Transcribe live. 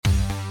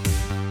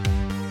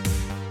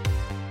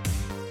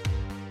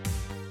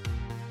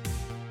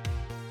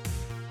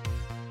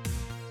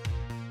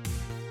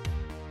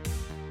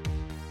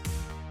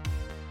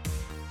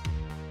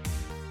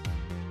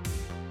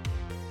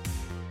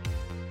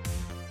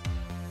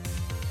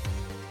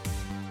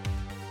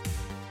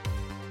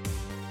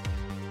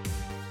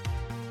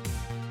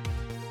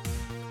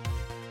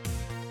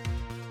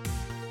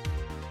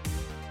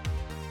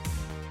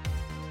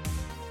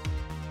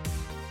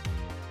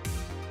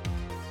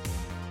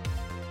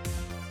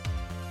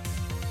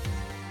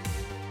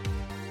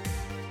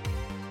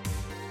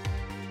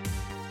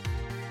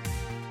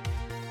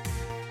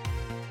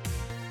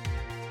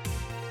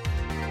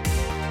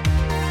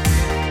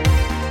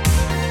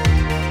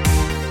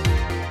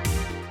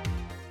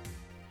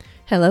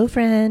Hello,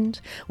 friend.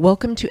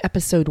 Welcome to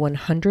episode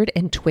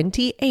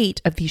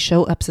 128 of the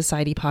Show Up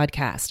Society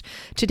podcast.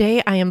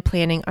 Today, I am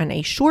planning on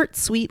a short,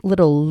 sweet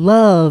little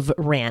love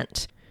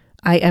rant.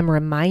 I am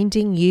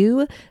reminding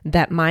you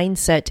that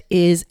mindset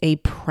is a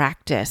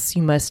practice.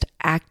 You must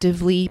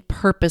actively,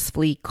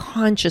 purposefully,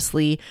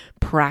 consciously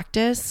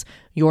practice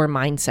your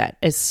mindset,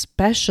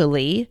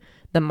 especially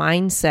the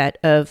mindset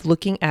of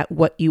looking at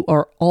what you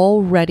are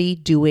already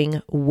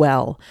doing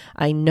well.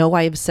 I know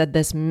I have said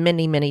this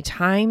many, many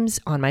times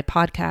on my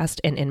podcast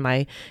and in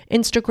my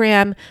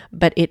Instagram,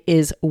 but it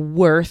is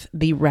worth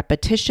the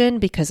repetition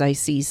because I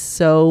see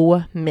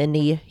so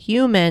many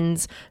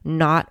humans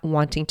not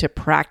wanting to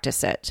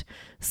practice it.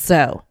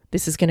 So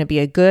this is going to be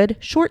a good,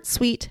 short,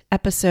 sweet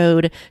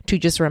episode to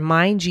just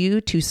remind you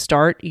to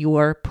start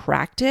your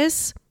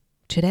practice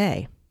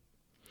today.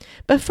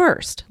 But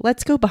first,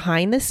 let's go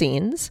behind the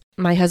scenes.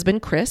 My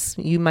husband, Chris,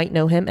 you might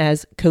know him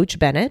as Coach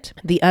Bennett,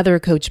 the other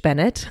Coach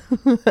Bennett.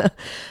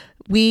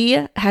 We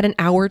had an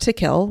hour to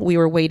kill. We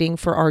were waiting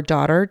for our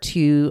daughter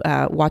to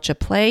watch a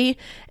play.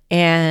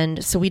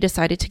 And so we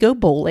decided to go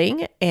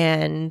bowling.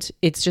 And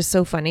it's just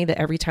so funny that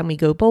every time we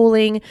go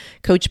bowling,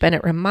 Coach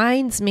Bennett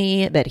reminds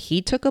me that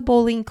he took a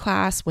bowling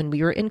class when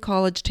we were in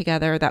college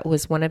together. That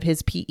was one of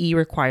his PE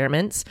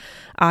requirements.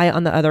 I,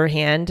 on the other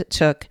hand,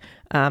 took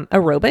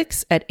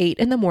aerobics at 8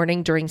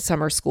 a.m. during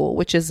summer school,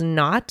 which is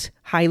not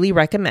highly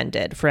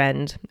recommended,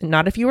 friend.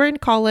 Not if you are in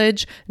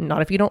college,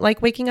 not if you don't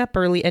like waking up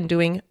early and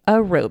doing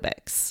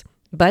aerobics.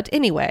 But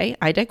anyway,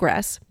 I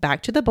digress.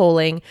 Back to the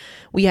bowling.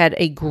 We had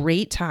a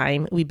great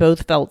time. We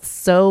both felt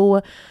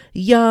so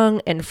young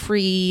and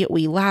free.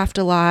 We laughed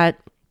a lot,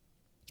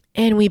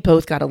 and we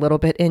both got a little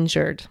bit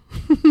injured.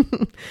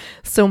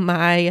 So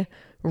my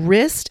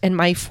wrist and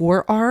my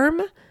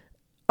forearm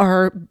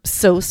are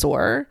so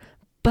sore,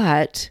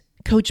 but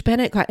Coach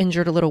Bennett got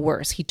injured a little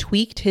worse. He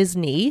tweaked his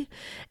knee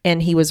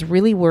and he was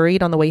really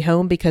worried on the way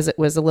home because it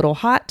was a little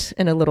hot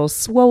and a little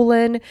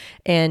swollen.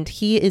 And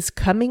he is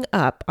coming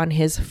up on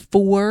his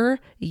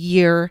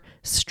 4-year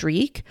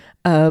streak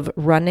of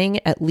running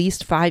at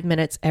least 5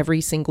 minutes every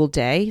single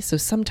day. So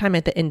sometime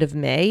at the end of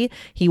May,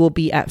 he will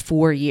be at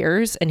 4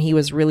 years, and he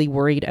was really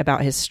worried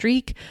about his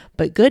streak.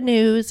 But good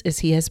news is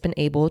he has been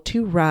able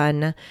to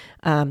run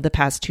the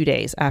past 2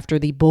 days after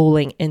the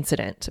bowling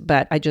incident.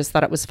 But I just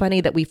thought it was funny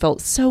that we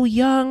felt so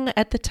young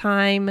at the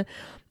time,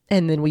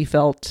 and then we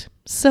felt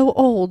so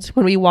old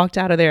when we walked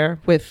out of there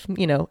with,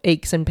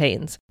 aches and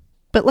pains.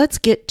 But let's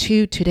get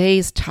to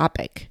today's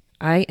topic.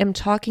 I am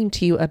talking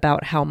to you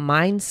about how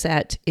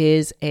mindset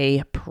is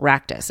a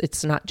practice.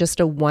 It's not just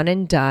a one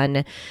and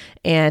done.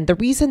 And the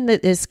reason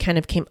that this kind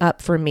of came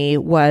up for me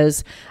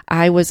was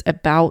I was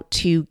about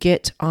to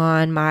get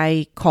on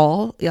my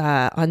call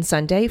on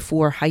Sunday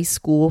for high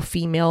school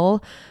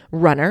female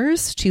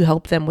runners to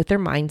help them with their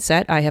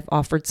mindset. I have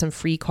offered some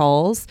free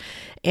calls,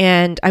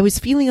 and I was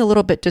feeling a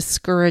little bit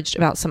discouraged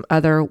about some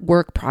other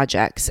work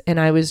projects. And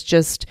I was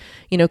just,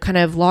 kind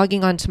of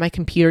logging onto my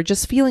computer,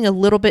 just feeling a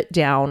little bit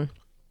down.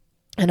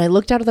 And I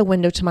looked out of the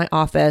window to my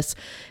office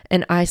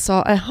and I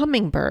saw a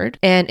hummingbird,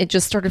 and it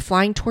just started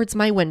flying towards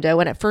my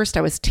window. And at first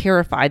I was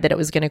terrified that it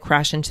was going to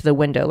crash into the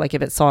window, like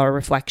if it saw a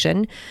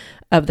reflection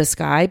of the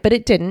sky, but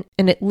it didn't.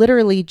 And it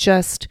literally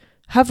just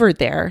hovered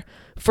there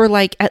for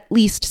like at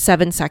least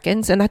 7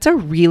 seconds. And that's a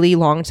really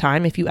long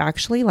time. If you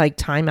actually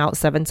time out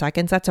 7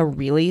 seconds, that's a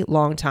really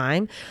long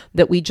time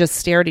that we just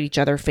stared at each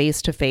other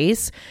face to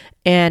face.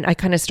 And I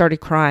kind of started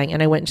crying,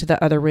 and I went into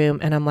the other room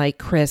and I'm like,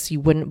 Chris, you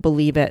wouldn't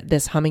believe it.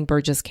 This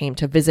hummingbird just came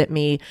to visit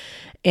me.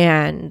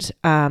 And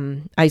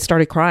I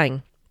started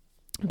crying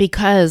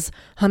because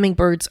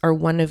hummingbirds are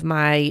one of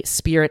my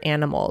spirit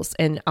animals.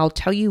 And I'll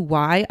tell you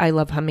why I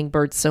love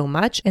hummingbirds so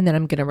much. And then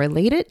I'm going to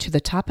relate it to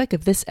the topic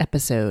of this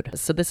episode.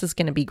 So this is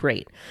going to be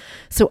great.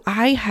 So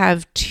I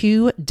have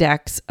 2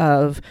 decks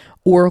of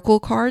oracle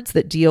cards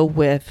that deal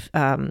with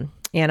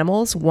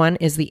animals. One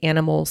is the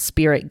Animal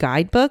Spirit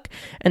Guidebook,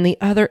 and the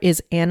other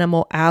is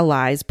Animal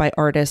Allies by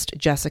artist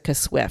Jessica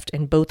Swift.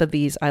 And both of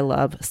these I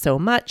love so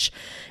much.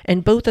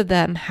 And both of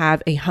them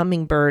have a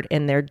hummingbird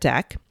in their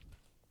deck.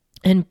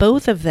 And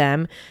both of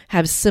them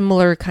have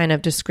similar kind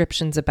of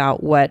descriptions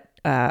about what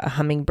a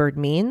hummingbird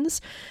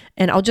means.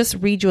 And I'll just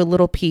read you a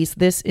little piece.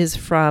 This is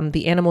from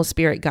the Animal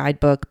Spirit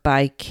Guidebook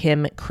by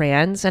Kim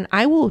Krans, and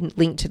I will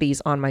link to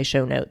these on my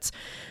show notes.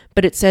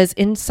 But it says,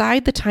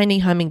 inside the tiny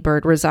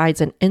hummingbird resides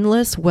an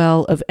endless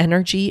well of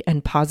energy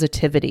and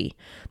positivity.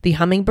 The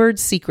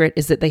hummingbird's secret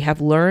is that they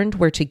have learned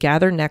where to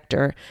gather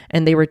nectar,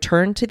 and they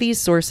return to these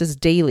sources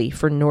daily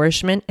for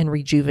nourishment and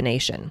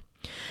rejuvenation.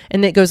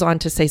 And it goes on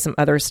to say some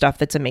other stuff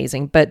that's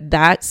amazing. But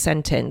that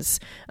sentence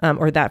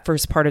or that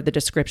first part of the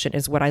description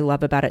is what I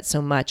love about it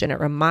so much. And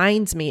it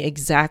reminds me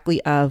exactly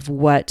of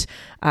what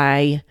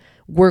I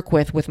work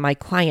with my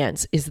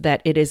clients, is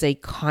that it is a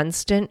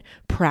constant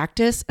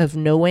practice of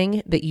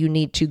knowing that you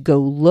need to go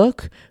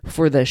look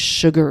for the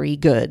sugary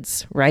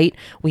goods, right?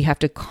 We have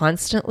to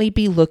constantly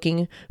be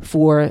looking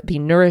for the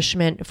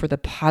nourishment, for the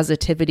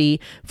positivity,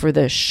 for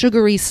the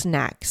sugary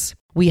snacks.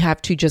 We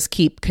have to just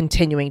keep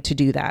continuing to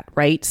do that,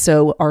 right?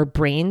 So our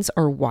brains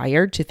are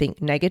wired to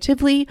think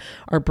negatively.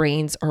 Our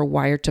brains are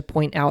wired to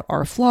point out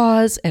our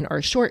flaws and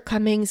our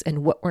shortcomings and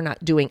what we're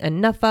not doing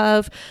enough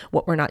of,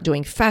 what we're not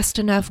doing fast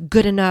enough,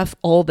 good enough,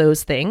 all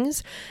those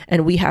things.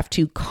 And we have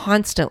to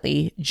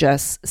constantly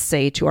just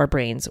say to our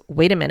brains,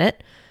 wait a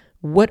minute,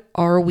 what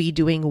are we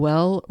doing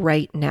well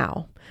right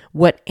now?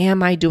 What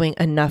am I doing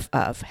enough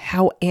of?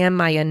 How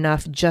am I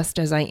enough just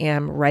as I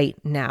am right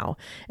now?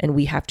 And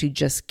we have to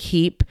just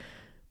keep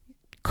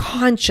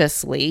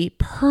consciously,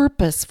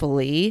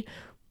 purposefully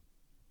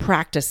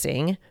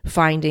practicing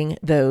finding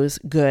those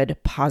good,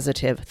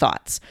 positive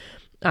thoughts.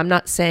 I'm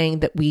not saying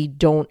that we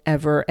don't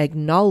ever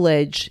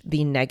acknowledge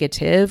the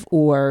negative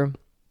or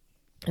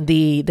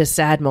the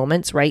sad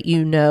moments, right?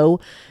 You know,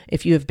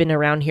 if you have been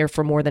around here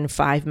for more than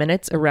 5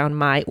 minutes around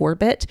my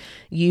orbit,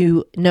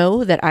 you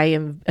know that I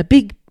am a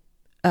big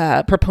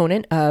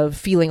proponent of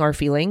feeling our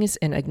feelings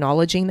and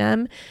acknowledging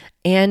them.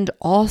 And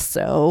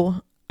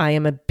also, I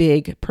am a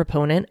big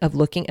proponent of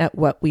looking at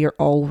what we are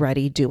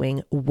already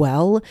doing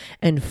well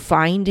and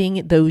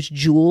finding those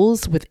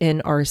jewels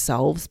within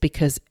ourselves,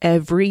 because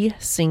every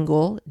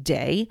single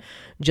day,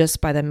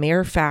 just by the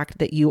mere fact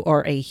that you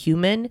are a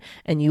human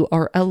and you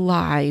are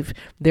alive,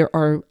 there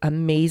are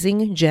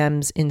amazing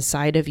gems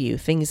inside of you,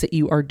 things that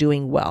you are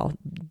doing well,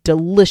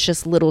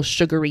 delicious little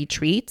sugary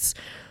treats,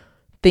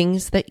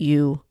 things that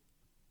you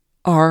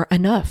are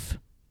enough,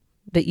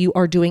 that you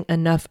are doing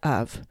enough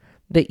of,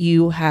 that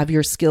you have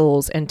your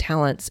skills and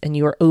talents and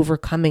you are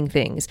overcoming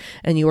things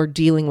and you are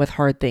dealing with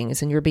hard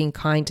things and you're being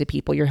kind to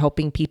people. You're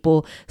helping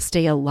people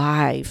stay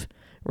alive,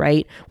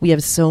 right? We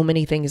have so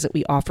many things that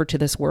we offer to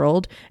this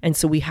world. And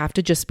so we have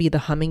to just be the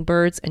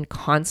hummingbirds and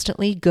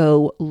constantly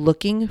go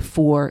looking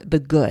for the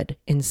good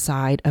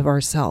inside of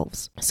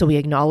ourselves. So we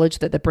acknowledge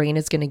that the brain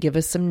is going to give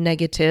us some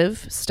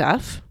negative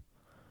stuff.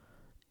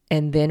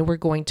 And then we're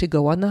going to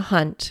go on the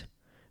hunt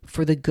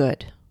for the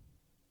good.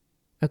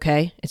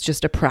 Okay? It's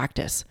just a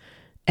practice.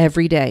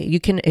 Every day. You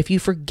can, if you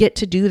forget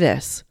to do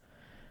this,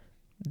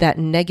 that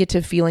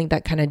negative feeling,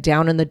 that kind of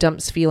down in the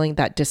dumps feeling,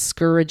 that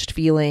discouraged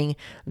feeling,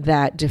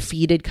 that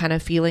defeated kind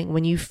of feeling,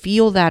 when you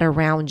feel that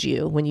around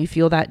you, when you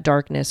feel that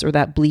darkness or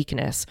that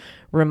bleakness,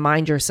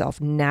 remind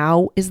yourself,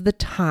 now is the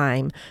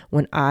time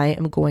when I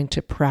am going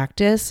to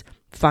practice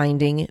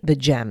finding the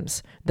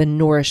gems, the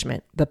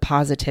nourishment, the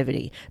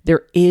positivity.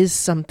 There is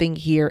something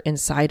here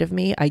inside of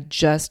me. I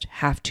just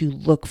have to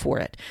look for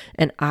it.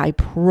 And I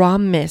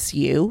promise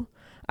you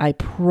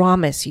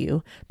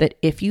that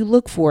if you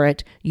look for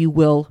it, you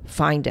will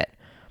find it.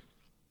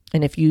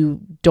 And if you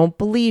don't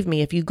believe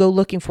me, if you go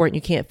looking for it and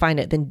you can't find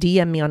it, then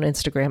DM me on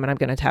Instagram and I'm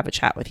going to have a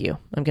chat with you.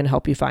 I'm going to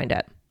help you find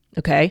it.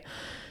 Okay?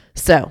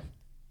 So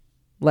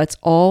let's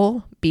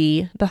all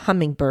be the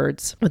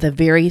hummingbirds with a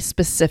very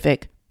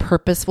specific,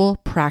 purposeful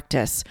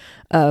practice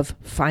of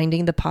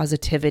finding the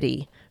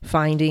positivity,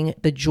 finding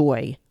the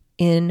joy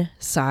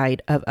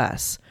inside of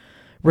us,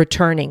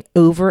 returning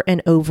over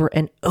and over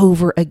and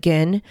over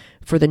again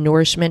for the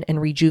nourishment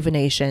and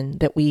rejuvenation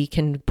that we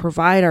can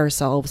provide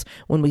ourselves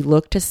when we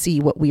look to see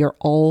what we are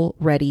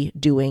already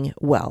doing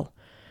well,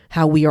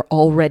 how we are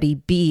already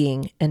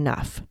being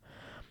enough.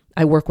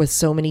 I work with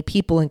so many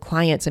people and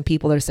clients and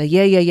people that say,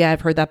 yeah,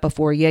 I've heard that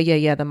before.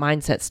 Yeah, the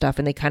mindset stuff.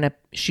 And they kind of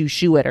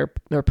shoo it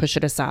or push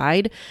it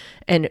aside.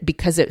 And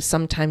because it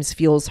sometimes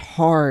feels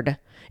hard,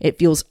 it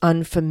feels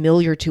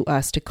unfamiliar to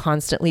us to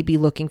constantly be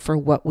looking for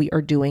what we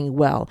are doing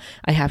well.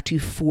 I have to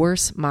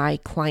force my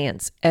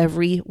clients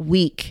every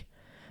week.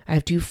 I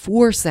have to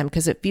force them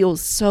because it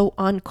feels so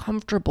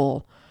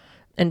uncomfortable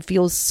and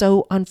feels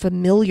so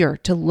unfamiliar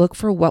to look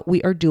for what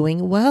we are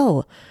doing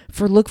well,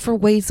 look for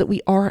ways that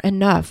we are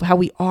enough, how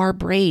we are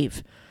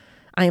brave.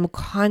 I am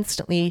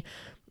constantly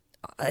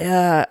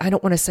I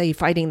don't want to say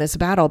fighting this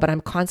battle, but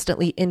I'm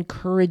constantly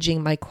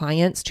encouraging my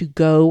clients to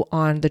go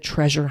on the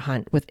treasure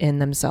hunt within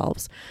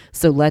themselves.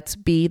 So let's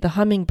be the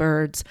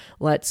hummingbirds.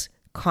 Let's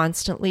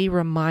constantly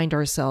remind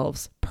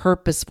ourselves,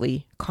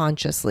 purposefully,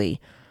 consciously,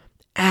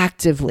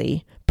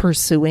 actively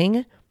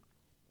pursuing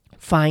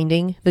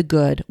finding the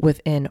good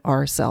within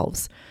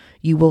ourselves.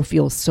 You will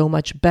feel so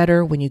much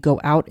better when you go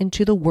out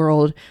into the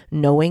world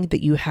knowing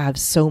that you have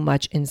so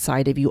much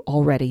inside of you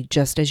already,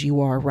 just as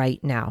you are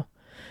right now.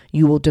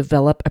 You will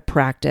develop a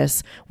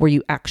practice where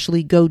you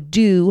actually go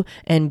do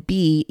and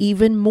be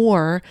even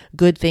more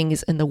good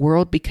things in the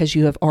world because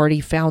you have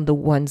already found the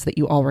ones that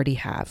you already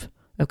have.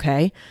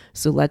 Okay?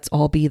 So let's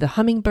all be the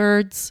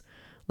hummingbirds.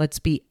 Let's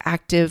be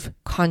active,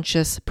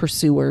 conscious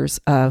pursuers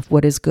of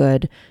what is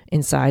good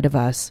inside of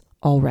us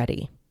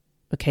already.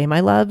 Okay,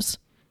 my loves?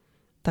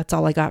 That's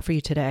all I got for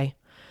you today.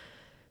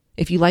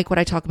 If you like what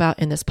I talk about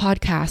in this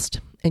podcast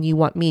and you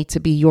want me to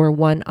be your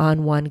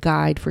one-on-one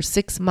guide for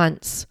 6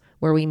 months,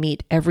 where we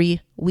meet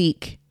every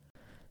week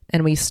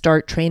and we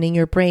start training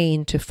your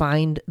brain to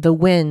find the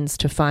wins,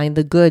 to find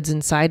the goods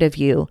inside of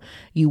you,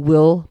 you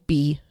will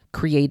be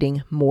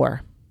creating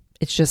more.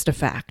 It's just a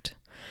fact.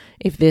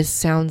 If this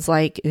sounds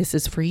like this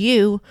is for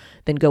you,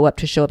 then go up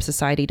to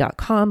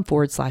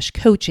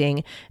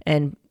showupsociety.com/coaching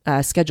and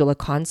schedule a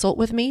consult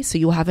with me. So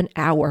you'll have an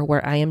hour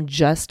where I am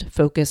just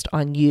focused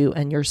on you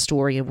and your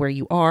story of where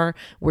you are,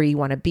 where you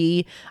want to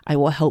be. I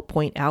will help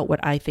point out what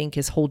I think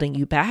is holding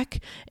you back.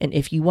 And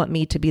if you want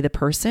me to be the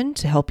person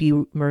to help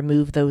you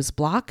remove those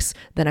blocks,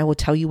 then I will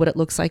tell you what it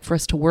looks like for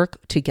us to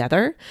work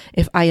together.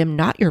 If I am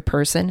not your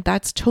person,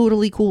 that's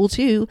totally cool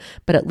too.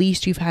 But at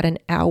least you've had an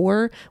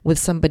hour with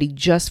somebody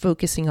just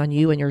focusing on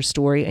you and your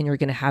story, and you're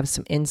going to have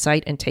some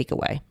insight and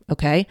takeaway.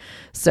 Okay.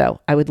 So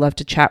I would love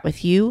to chat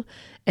with you.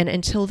 And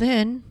until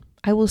then,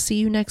 I will see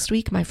you next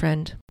week, my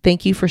friend.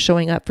 Thank you for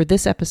showing up for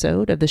this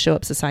episode of the Show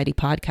Up Society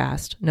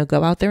podcast. Now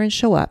go out there and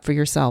show up for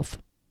yourself.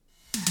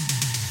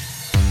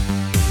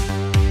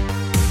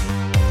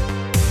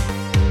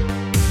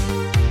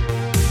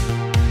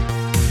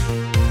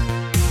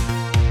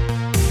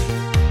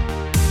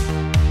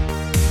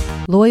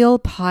 Loyal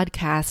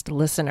podcast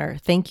listener,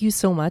 thank you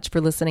so much for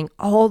listening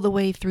all the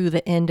way through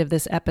the end of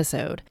this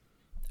episode.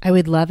 I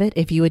would love it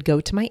if you would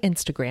go to my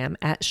Instagram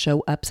at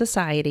Show Up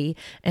Society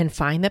and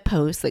find the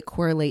post that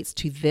correlates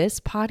to this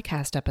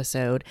podcast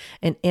episode.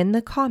 And in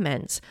the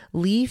comments,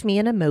 leave me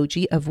an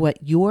emoji of what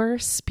your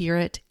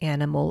spirit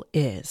animal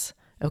is.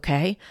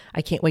 Okay?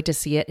 I can't wait to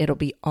see it. It'll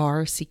be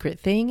our secret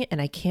thing.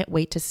 And I can't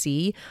wait to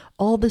see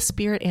all the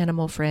spirit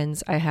animal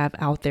friends I have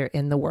out there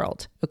in the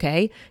world.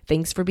 Okay?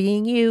 Thanks for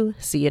being you.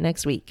 See you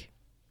next week.